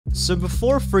So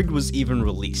before Frigg was even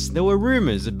released, there were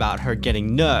rumors about her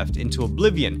getting nerfed into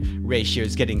oblivion,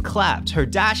 ratios getting clapped, her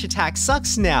dash attack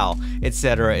sucks now,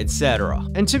 etc, etc.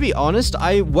 And to be honest,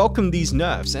 I welcome these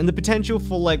nerfs and the potential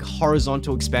for like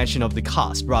horizontal expansion of the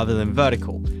cast rather than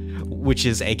vertical, which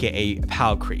is aka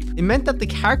power creep. It meant that the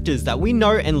characters that we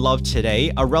know and love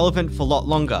today are relevant for a lot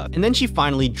longer, and then she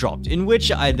finally dropped, in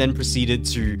which I then proceeded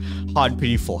to hard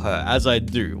pity for her, as I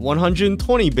do.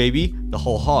 120 baby, the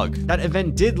whole hog. That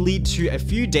event did lead to a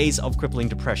few days of crippling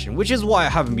depression, which is why I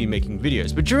haven't been making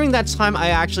videos, but during that time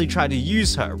I actually tried to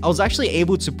use her. I was actually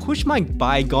able to push my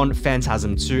bygone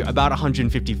phantasm to about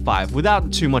 155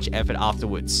 without too much effort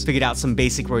afterwards. Figured out some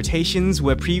basic rotations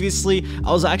where previously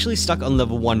I was actually stuck on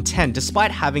level 110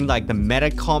 despite having like the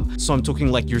meta comp, so I'm talking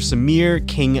like your Samir,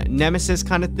 King, Nemesis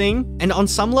kind of thing. And on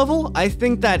some level, I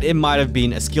think that it might have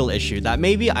been a skill issue, that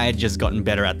maybe I had just gotten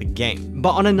better at the game.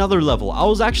 But on another level, I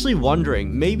was actually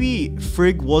wondering, maybe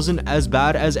Frigg wasn't as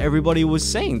bad as everybody was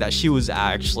saying, that she was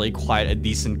actually quite a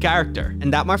decent character.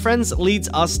 And that, my friends, leads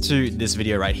us to this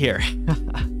video right here.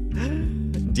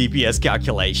 DPS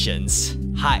calculations.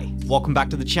 Hi, welcome back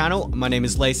to the channel. My name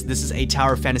is Lace. This is a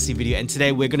Tower of Fantasy video, and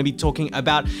today we're going to be talking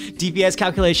about DPS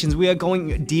calculations. We are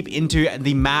going deep into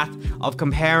the math of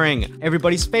comparing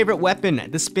everybody's favorite weapon,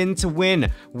 the spin to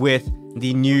win, with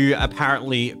the new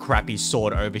apparently crappy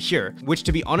sword over here, which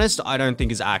to be honest, I don't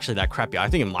think is actually that crappy. I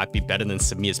think it might be better than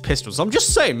Samir's pistols. I'm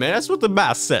just saying, man, that's what the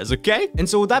math says, okay? And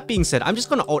so with that being said, I'm just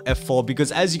gonna Alt F4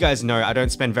 because as you guys know, I don't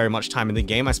spend very much time in the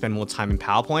game. I spend more time in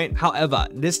PowerPoint. However,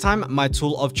 this time my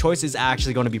tool of choice is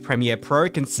actually going to be Premiere Pro,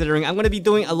 considering I'm going to be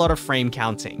doing a lot of frame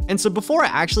counting. And so before I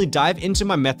actually dive into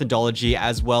my methodology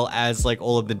as well as like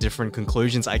all of the different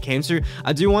conclusions I came to,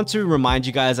 I do want to remind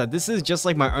you guys that this is just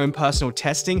like my own personal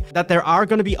testing, that there are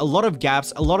going to be a lot of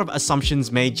gaps, a lot of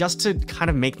assumptions made just to kind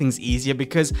of make things easier,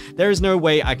 because there is no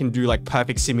way I can do like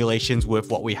perfect simulations with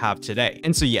what we have today.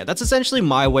 And so yeah, that's essentially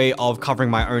my way of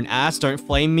covering my own ass. Don't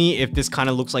flame me if this kind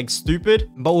of looks like stupid,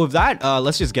 but with that,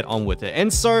 let's just get on with it.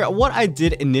 And so what I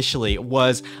did initially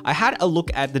was I had a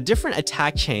look at the different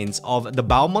attack chains of the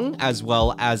Balmung as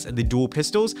well as the dual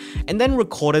pistols, and then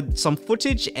recorded some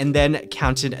footage and then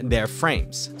counted their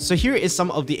frames. So here is some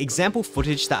of the example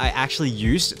footage that I actually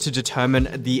used to determine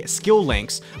the skill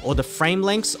lengths or the frame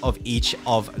lengths of each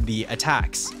of the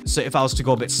attacks. So if I was to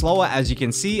go a bit slower, as you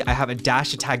can see, I have a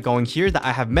dash attack going here that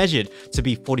I have measured to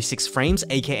be 46 frames,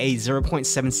 aka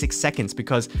 0.76 seconds,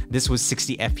 because this was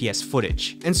 60 FPS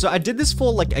footage. And so I did this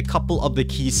for like a couple of the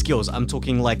key skills. I'm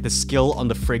talking like the skill on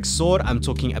the Frigg sword, I'm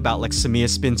talking about like Samir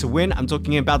spin to win, I'm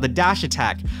talking about the dash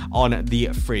attack on the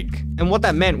Frigg. And what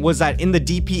that meant was that in the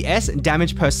DPS,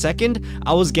 damage per second,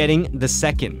 I was getting the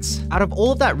seconds. Out of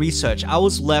all of that research, I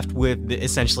was left with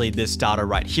essentially this data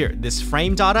right here, this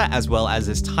frame data as well as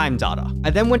this time data. I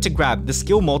then went to grab the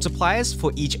skill multipliers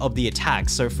for each of the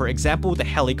attacks. So for example, the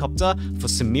helicopter for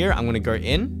Samir, I'm going to go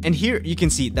in, and here you can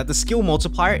see that the skill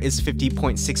multiplier is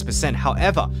 50.6%.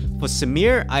 However, for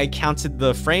Samir, I counted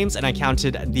the frames and I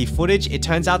counted the footage. It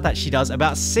turns out that she does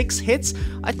about 6 hits.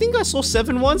 I think I saw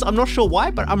 7 ones. I'm not sure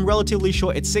why, but I'm relatively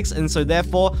sure it's 6, and so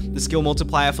therefore the skill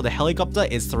multiplier for the helicopter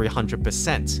is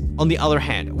 300%. On the other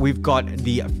hand, we've got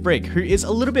the Frigg, who is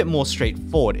a little bit more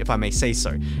straightforward, if I may say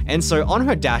so. And so on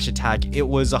her dash attack, it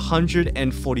was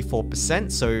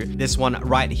 144%, so this one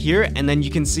right here, and then you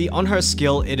can see on her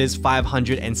skill, it is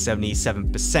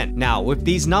 577%. Now, with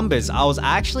these numbers, I was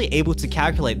actually able to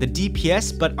calculate the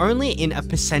DPS, but only in a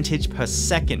percentage per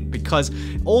second, because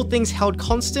all things held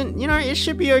constant, you know, it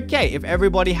should be okay. If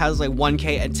everybody has like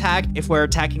 1k attack, if we're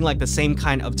attacking like the same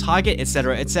kind of target,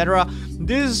 etc, etc,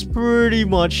 this pretty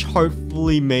much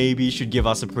hopefully maybe should give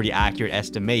us a pretty accurate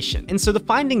estimation. And so the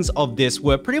findings of this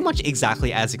were pretty much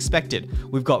exactly as expected.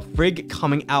 We've got Frigg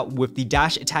coming out with the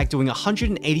dash attack doing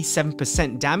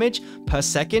 187% damage per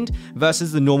second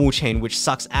versus the normal chain, which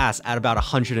sucks ass at about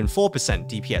 104%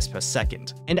 DPS per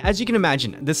second. And as you can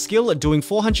imagine, the skill doing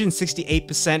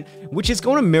 468%, which is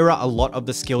going to mirror a lot of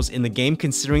the skills in the game,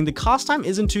 considering the cast time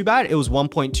isn't too bad. It was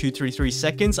 1.233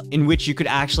 seconds, in which you could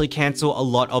actually cancel a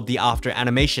lot of the after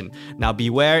animation. Now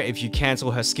beware, if you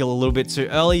cancel her skill a little bit too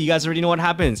early, you guys already know what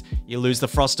happens. You lose the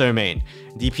frost domain.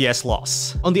 DPS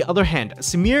loss. On the other hand,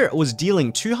 Samir was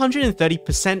dealing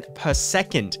 230% per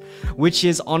second, which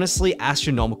is honestly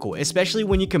astronomical, especially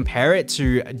when you compare it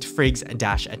to Frigg's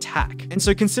dash attack. And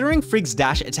so considering Frigg's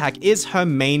dash attack is her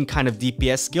main kind of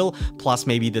DPS skill, plus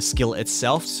maybe the skill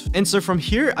itself. And so from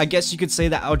here, I guess you could say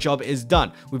that our job is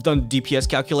done. We've done DPS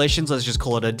calculations, let's just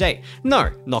call it a day.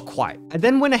 No, not quite. I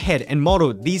then went ahead and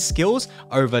modeled these skills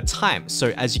over time.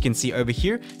 So as you can see over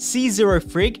here, C0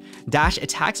 Frigg dash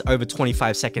attacks over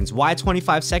 25 seconds. Why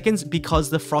 25 seconds? Because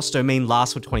the Frost domain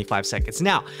lasts for 25 seconds.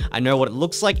 Now, I know what it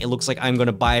looks like. It looks like I'm going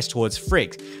to bias towards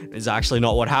Frigg. It's actually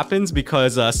not what happens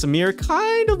because Samir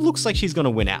kind of looks like she's going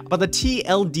to win out. But the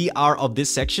TLDR of this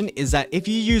section is that if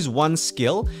you use one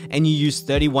skill and you use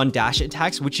 31 dash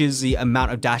attacks, which is the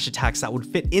amount of dash attacks that would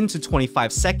fit into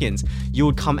 25 seconds, you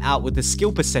would come out with a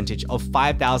skill percentage of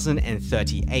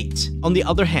 5,038. On the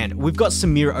other hand, we've got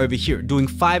Samir over here doing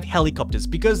 5 helicopters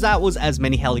because that was as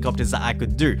many helicopters that I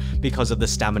could do because of the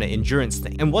stamina endurance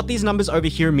thing. And what these numbers over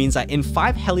here means that in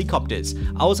 5 helicopters,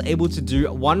 I was able to do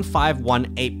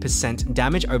 1518%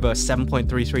 damage over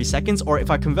 7.33 seconds, or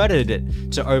if I converted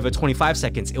it to over 25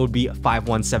 seconds, it would be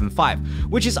 5175,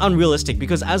 which is unrealistic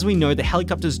because as we know, the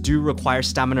helicopters do require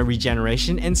stamina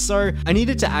regeneration, and so I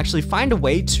needed to actually find a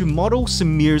way to model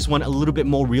Samir's one a little bit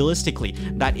more realistically.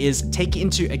 That is, take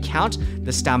into account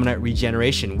the stamina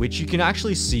regeneration, which you can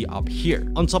actually see up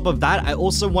here. On top of that, I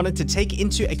also wanted to take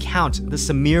into account the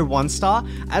Samir 1-star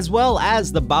as well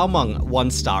as the Baomeng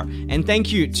 1-star. And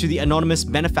thank you to the anonymous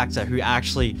benefactor who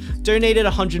actually donated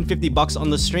 150 bucks on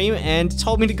the stream and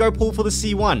told me to go pull for the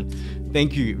C1.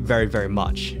 Thank you very, very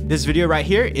much. This video right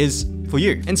here is for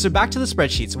you. And so back to the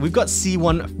spreadsheets, we've got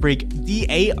C1 Frigg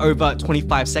DA over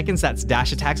 25 seconds, that's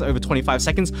dash attacks over 25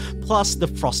 seconds, plus the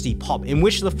Frosty Pop, in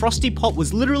which the Frosty Pop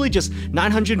was literally just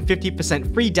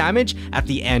 950% free damage at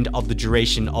the end of the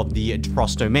duration of the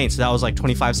Frost domain. So that was like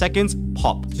 25 seconds,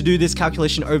 pop. To do this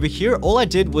calculation over here, all I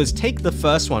did was take the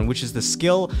first one, which is the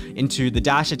skill, into the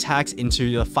dash attacks,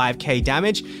 into the 5k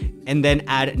damage, and then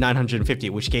add 950,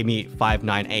 which gave me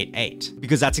 5988.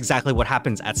 Because that's exactly what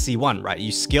happens at C1, right?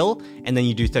 You skill, and then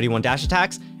you do 31 dash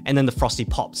attacks, and then the Frosty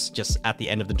pops just at the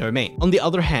end of the domain. On the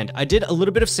other hand, I did a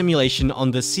little bit of simulation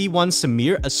on the C1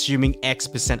 Samir, assuming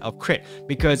X% of crit,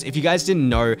 because if you guys didn't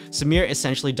know, Samir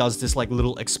essentially does this like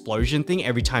little explosion thing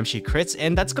every time she crits,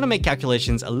 and that's gonna make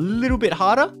calculations a little bit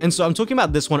harder. And so I'm talking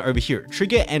about this one over here.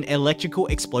 Trigger an electrical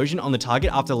explosion on the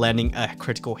target after landing a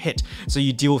critical hit. So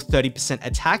you deal 30%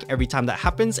 attack every time that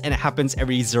happens, and it happens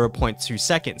every 0.2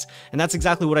 seconds. And that's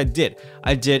exactly what I did.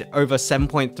 I did over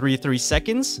 7.33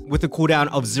 seconds with a cooldown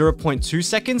of 0.2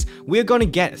 seconds. We're going to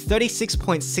get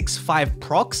 36.65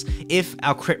 procs if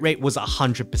our crit rate was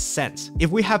 100%.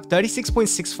 If we have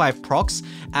 36.65 procs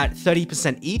at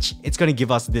 30% each, it's going to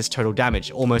give us this total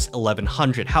damage, almost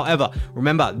 1100. However,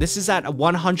 remember, this is at a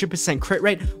 100% crit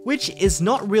rate, which is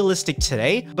not realistic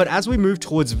today, but as we move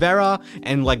towards Vera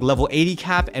and like level 80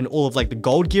 cap and all of like the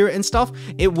gold gear and stuff,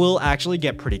 it will actually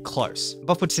get pretty close.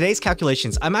 But for today's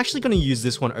calculations, I'm actually going to use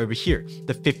this one over here,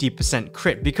 the 50%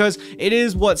 crit, because it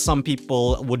is what some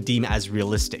people would deem as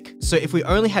realistic. So if we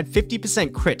only had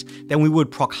 50% crit, then we would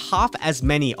proc half as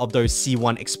many of those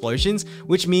C1 explosions,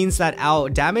 which means that our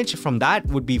damage from that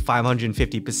would be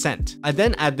 550%. I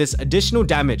then add this additional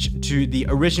damage to the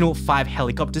original 5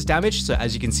 helicopters damage. So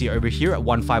as you can see over here at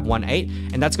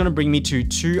 1518, and that's going to bring me to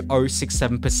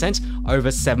 2067% over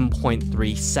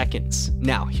 7.3 seconds.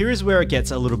 Now, here is where it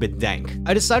gets a little bit dank.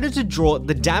 I decided to draw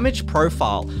the damage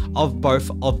profile of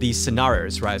both of these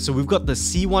scenarios, right? So we've got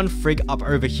the C1 Frigg up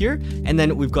over here, and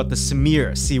then we've got the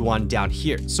Samir C1 down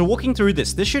here. So walking through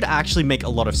this should actually make a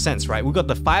lot of sense, right? We've got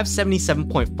the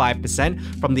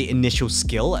 577.5% from the initial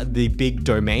skill, the big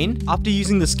domain. After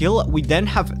using the skill, we then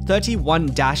have 31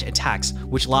 dash attacks,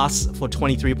 which lasts for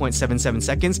 23.77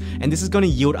 seconds, and this is going to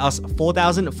yield us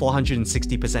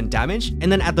 4,460% damage.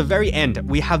 And then at the very end,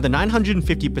 we have the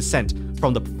 950%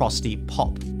 from the Frosty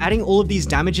Pop. Adding all of these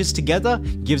damages together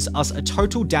gives us a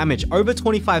total damage over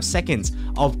 25 seconds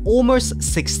of almost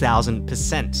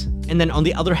 6,000%. And then on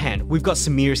the other hand, we've got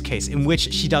Samir's case, in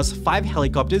which she does 5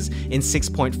 helicopters in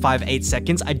 6.58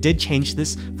 seconds. I did change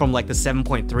this from like the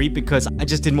 7.3 because I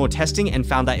just did more testing and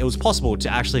found that it was possible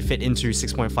to actually fit into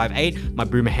 6.58. My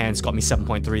boomer hands got me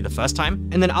 7.3 the first time.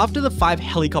 And then after the 5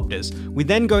 helicopters, we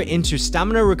then go into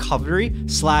stamina recovery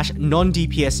 /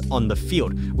 non-DPS on the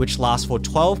field, which lasts for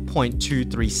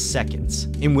 12.23 seconds,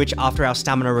 in which after our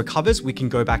stamina recovers, we can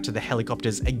go back to the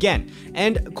helicopters again.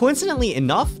 And coincidentally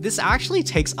enough, this actually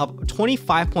takes up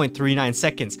 25.39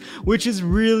 seconds, which is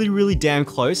really damn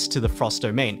close to the Frost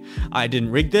domain. I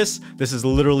didn't rig this. This is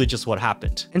literally just what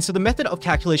happened. And so the method of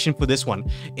calculation for this one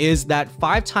is that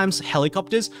 5 times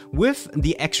helicopters with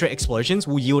the extra explosions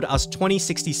will yield us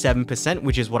 2067%,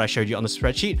 which is what I showed you on the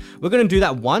spreadsheet. We're going to do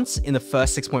that once in the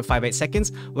first 6.58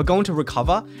 seconds. We're going to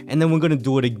recover, and then we're going to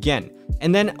do it again.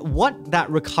 And then what that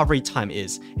recovery time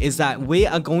is that we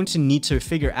are going to need to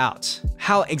figure out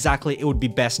how exactly it would be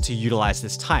best to utilize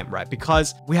this time, right?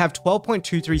 Because we have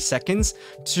 12.23 seconds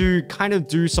to kind of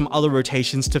do some other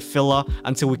rotations to filler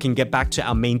until we can get back to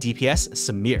our main DPS,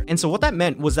 Samir. And so what that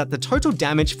meant was that the total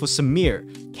damage for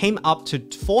Samir came up to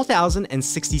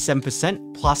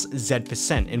 4,067% plus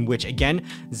Z%, in which again,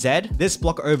 Z, this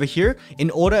block over here,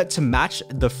 in order to match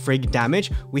the Frigg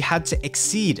damage, we had to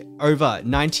exceed over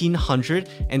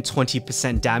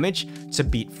 1920% damage to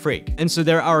beat Frigg. And so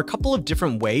there are a couple of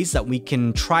different ways that we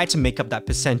can try to make up that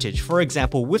percentage. For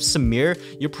example, with Samir,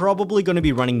 you're probably going to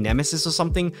be running Nemesis or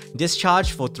something,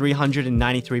 discharge for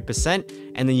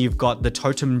 393%, and then you've got the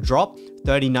totem drop,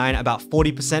 39, about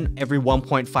 40% every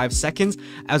 1.5 seconds,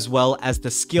 as well as the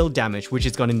skill damage, which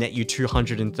is going to net you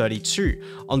 232.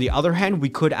 On the other hand, we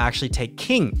could actually take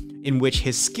King, in which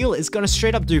his skill is going to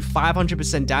straight up do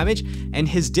 500% damage, and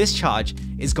his discharge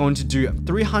is going to do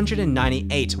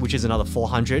 398, which is another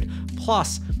 400,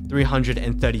 plus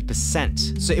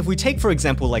 330%. So if we take, for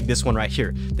example, like this one right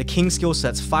here, the King skill, so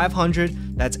that's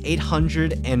 500, that's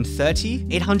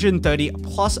 830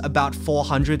 plus about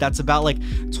 400, that's about like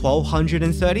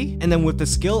 1230. And then with the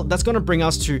skill, that's going to bring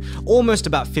us to almost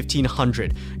about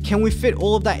 1500. Can we fit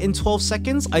all of that in 12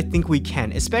 seconds? I think we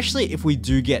can, especially if we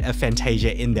do get a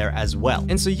Fantasia in there as well.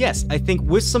 And so yes, I think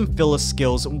with some filler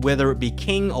skills, whether it be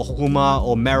King or Huma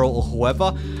or Meryl or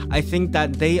whoever, I think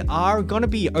that they are going to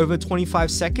be over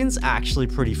 25 seconds actually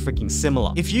pretty freaking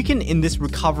similar. If you can, in this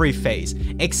recovery phase,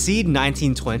 exceed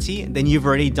 1920, then you've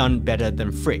already done better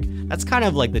than Frigg. That's kind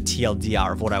of like the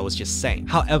TLDR of what I was just saying.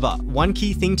 However, one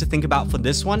key thing to think about for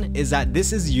this one is that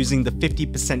this is using the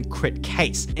 50% crit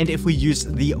case. And if we use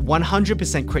the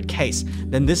 100% crit case,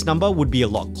 then this number would be a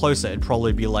lot closer. It'd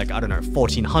probably be like, I don't know,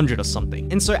 1400 or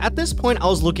something. And so at this point, I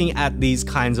was looking at these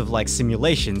kinds of like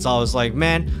simulations. I was like,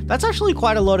 man, that's actually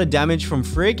quite a lot of damage from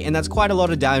Frigg, and that's quite a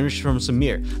lot of damage from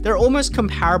Samir. They're almost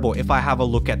comparable if I have a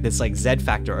look at this like Z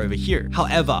factor over here.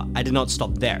 However, I did not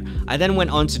stop there. I then went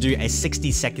on to do a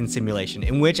 60-second simulation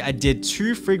in which I did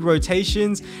 2 Frigg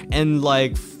rotations and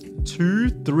like 2,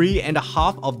 3 and a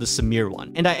half of the Samir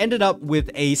one. And I ended up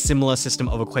with a similar system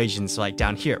of equations like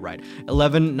down here, right?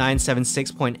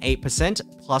 11976.8%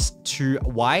 plus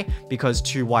 2y, because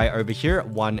 2y over here,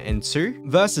 1 and 2,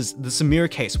 versus the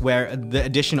Samir case where the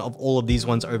addition of all of these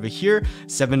ones over here,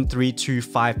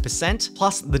 7325%,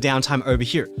 plus the downtime over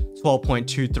here,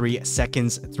 12.23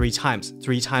 seconds 3 times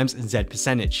Z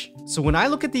percentage. So when I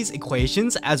look at these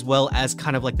equations, as well as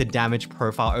kind of like the damage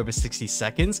profile over 60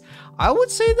 seconds, I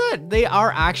would say that they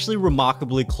are actually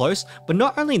remarkably close, but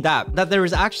not only that there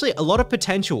is actually a lot of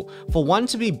potential for one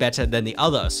to be better than the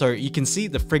other. So you can see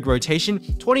the Frigg rotation,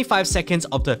 25 seconds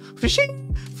of the fishing,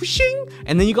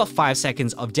 and then you got 5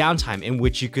 seconds of downtime in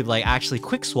which you could like actually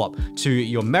quick swap to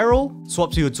your Meryl,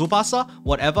 swap to your Tsubasa,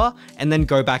 whatever, and then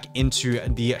go back into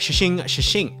the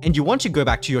shishing. And you want to go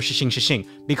back to your shishing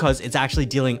because it's actually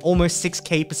dealing almost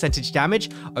 6k percentage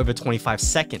damage over 25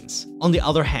 seconds. On the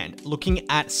other hand, looking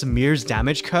at Samir's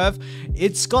damage curve,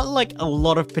 it's got like a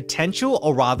lot of potential,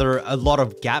 or rather a lot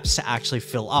of gaps to actually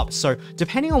fill up. So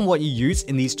depending on what you use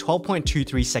in these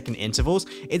 12.23 second intervals,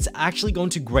 it's actually going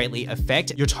to greatly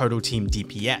affect your total team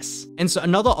DPS. And so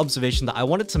another observation that I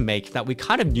wanted to make that we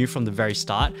kind of knew from the very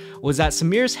start was that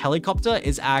Samir's helicopter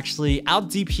is actually out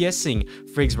DPSing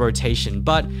Frigg's rotation.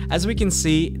 But as we can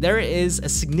see, there is a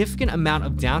significant amount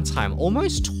of downtime,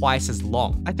 almost twice as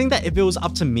long. I think that if it was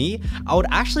up to me, I would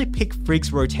actually pick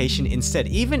Frigg's rotation instead,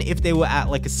 even if they were at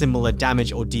like a similar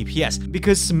damage or DPS,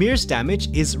 because Samir's damage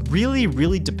is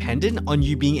really dependent on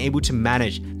you being able to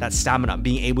manage that stamina,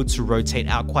 being able to rotate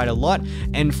out quite a lot,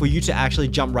 and for you to actually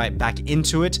jump right back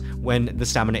into it when the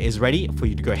stamina is ready for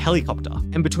you to go helicopter.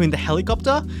 And between the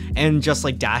helicopter and just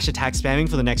like dash attack spamming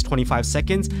for the next 25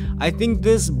 seconds, I think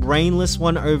this brainless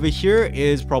one over here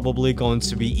is probably going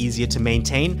to be easier to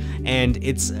maintain, and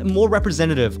it's more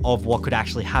representative of what could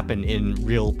actually happen in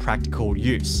real practical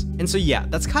use. And so yeah,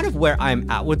 that's kind of where I'm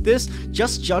at with this.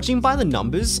 Just judging by the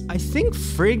numbers, I think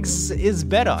Frigg's is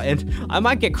better, and I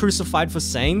might get crucified for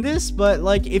saying this, but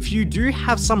like if you do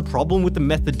have some problem with the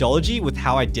methodology with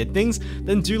how I did things,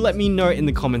 then do let me know in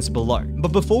the comments below.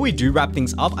 But before we do wrap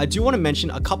things up, I do want to mention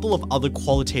a couple of other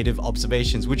qualitative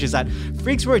observations, which is that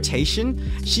Frigg's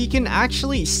rotation, she can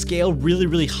actually scale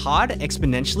really hard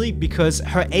exponentially because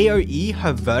her her AoE,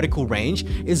 her vertical range,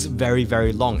 is very,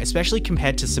 very long, especially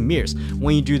compared to Samir's.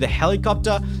 When you do the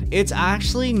helicopter, it's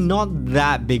actually not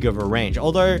that big of a range,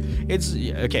 although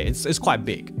it's quite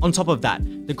big. On top of that,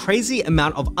 the crazy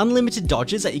amount of unlimited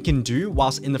dodges that you can do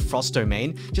whilst in the frost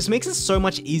domain just makes it so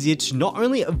much easier to not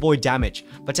only avoid damage,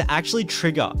 but to actually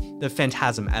trigger the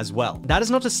phantasm as well. That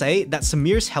is not to say that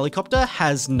Samir's helicopter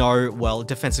has no, well,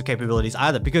 defensive capabilities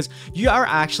either, because you are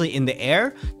actually in the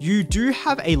air, you do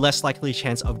have a less likely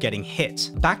chance of getting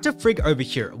hit. Back to Frigg over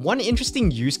here. One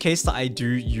interesting use case that I do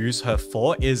use her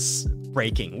for is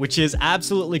braking, which is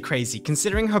absolutely crazy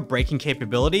considering her braking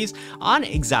capabilities aren't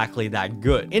exactly that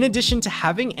good. In addition to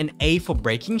having an A for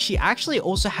braking, she actually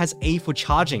also has A for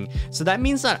charging, so that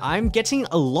means that I'm getting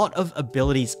a lot of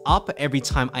abilities up every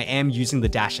time I am using the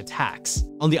dash attacks.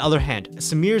 On the other hand,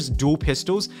 Samir's dual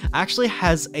pistols actually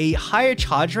has a higher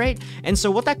charge rate, and so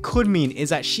what that could mean is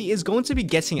that she is going to be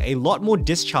getting a lot more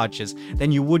discharges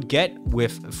than you would get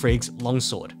with Frigg's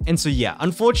longsword. And so yeah,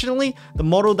 unfortunately, the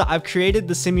model that I've created,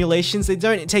 the simulations, they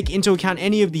don't take into account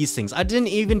any of these things. I didn't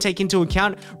even take into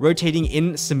account rotating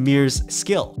in Samir's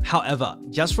skill. However,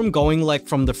 just from going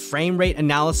from the frame rate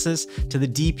analysis to the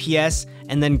DPS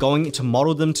and then going to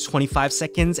model them to 25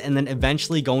 seconds and then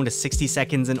eventually going to 60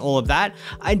 seconds and all of that,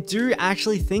 I do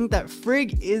actually think that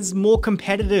Frigg is more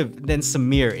competitive than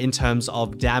Samir in terms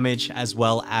of damage as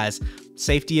well as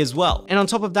safety as well. And on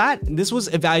top of that, this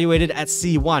was evaluated at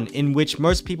C1, in which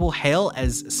most people hail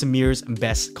as Samir's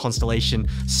best constellation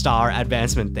star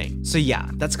advancement thing. So yeah,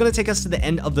 that's gonna take us to the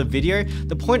end of the video.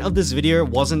 The point of this video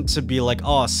wasn't to be like,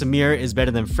 oh, Samir is better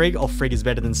than Frigg or Frigg is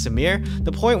better than Samir.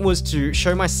 The point was to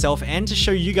show myself and to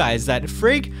show you guys that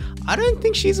Frigg, I don't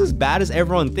think she's as bad as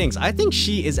everyone thinks. I think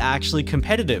she is actually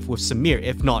competitive with Samir,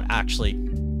 if not actually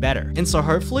better. And so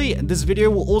hopefully this video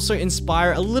will also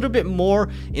inspire a little bit more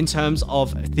in terms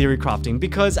of theory crafting,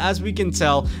 because as we can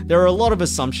tell, there are a lot of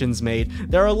assumptions made,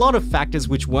 there are a lot of factors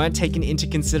which weren't taken into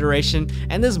consideration,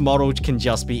 and this model can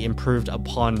just be improved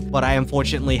upon, but I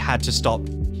unfortunately had to stop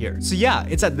here. So yeah,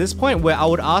 it's at this point where I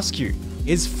would ask you,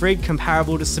 is Frigg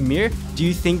comparable to Samir? Do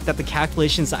you think that the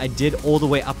calculations that I did all the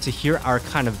way up to here are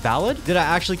kind of valid? Did I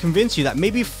actually convince you that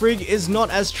maybe Frigg is not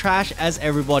as trash as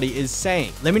everybody is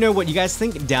saying? Let me know what you guys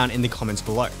think down in the comments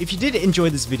below. If you did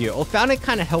enjoy this video or found it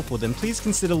kind of helpful, then please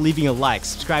consider leaving a like,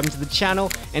 subscribing to the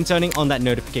channel, and turning on that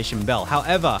notification bell.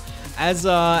 However, as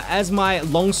my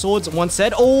longswords once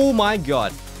said, oh my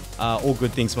god, all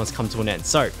good things must come to an end.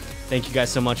 So, thank you guys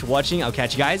so much for watching. I'll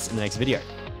catch you guys in the next video.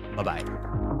 Bye-bye.